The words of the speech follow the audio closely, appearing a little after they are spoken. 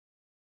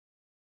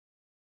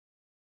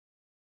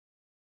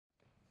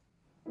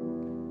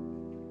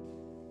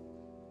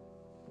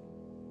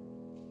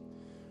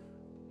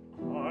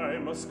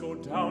must go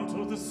down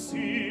to the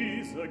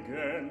seas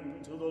again,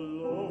 to the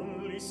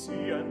lonely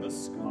sea and the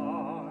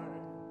sky.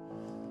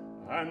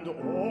 And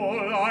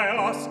all I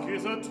ask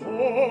is a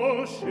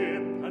tall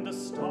ship and a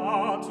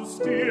star to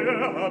steer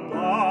her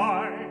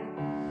by,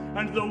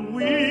 and the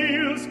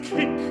wheels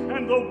kick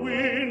and the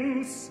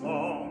wind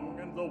song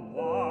and the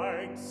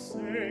white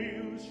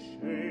sails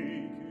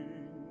shaking,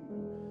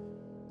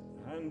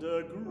 and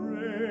a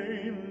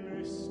grey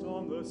mist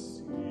on the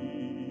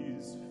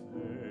sea's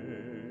face,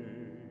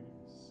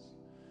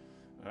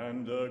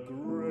 and a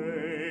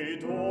grey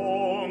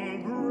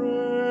dawn breaking.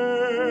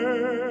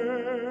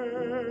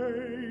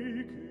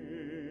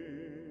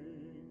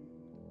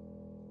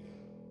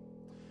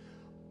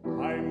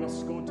 I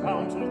must go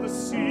down to the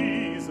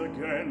seas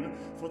again,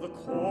 for the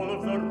call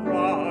of the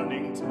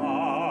running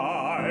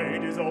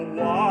tide is a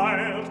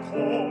wild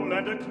call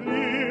and a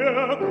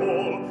clear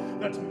call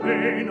that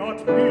may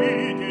not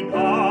be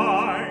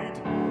denied.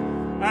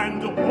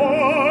 And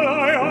all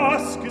I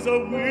ask is a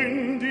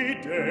windy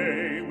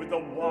day with the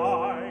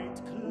white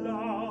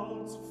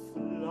clouds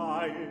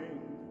flying,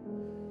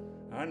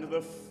 and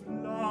the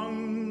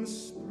flung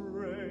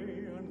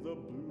spray and the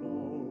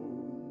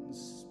blown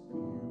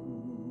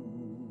spume,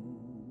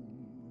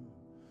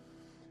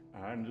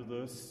 and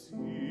the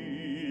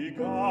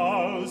seagulls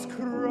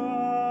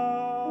crying.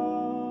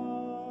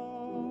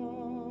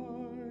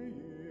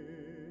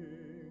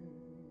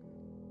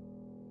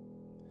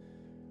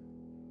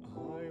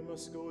 I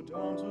must go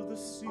down to the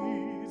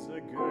seas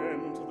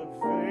again, to the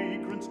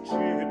vagrant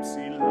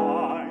gypsy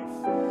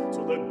life,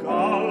 to the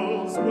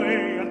gull's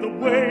way and the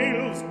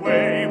whale's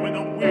way, where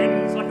the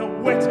wind's like a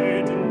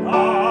whetted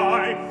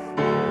knife.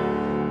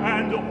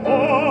 And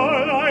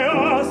all I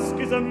ask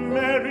is a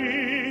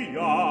merry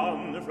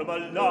yarn from a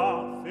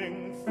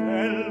laughing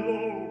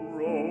fellow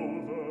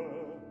rover,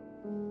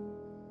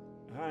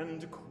 and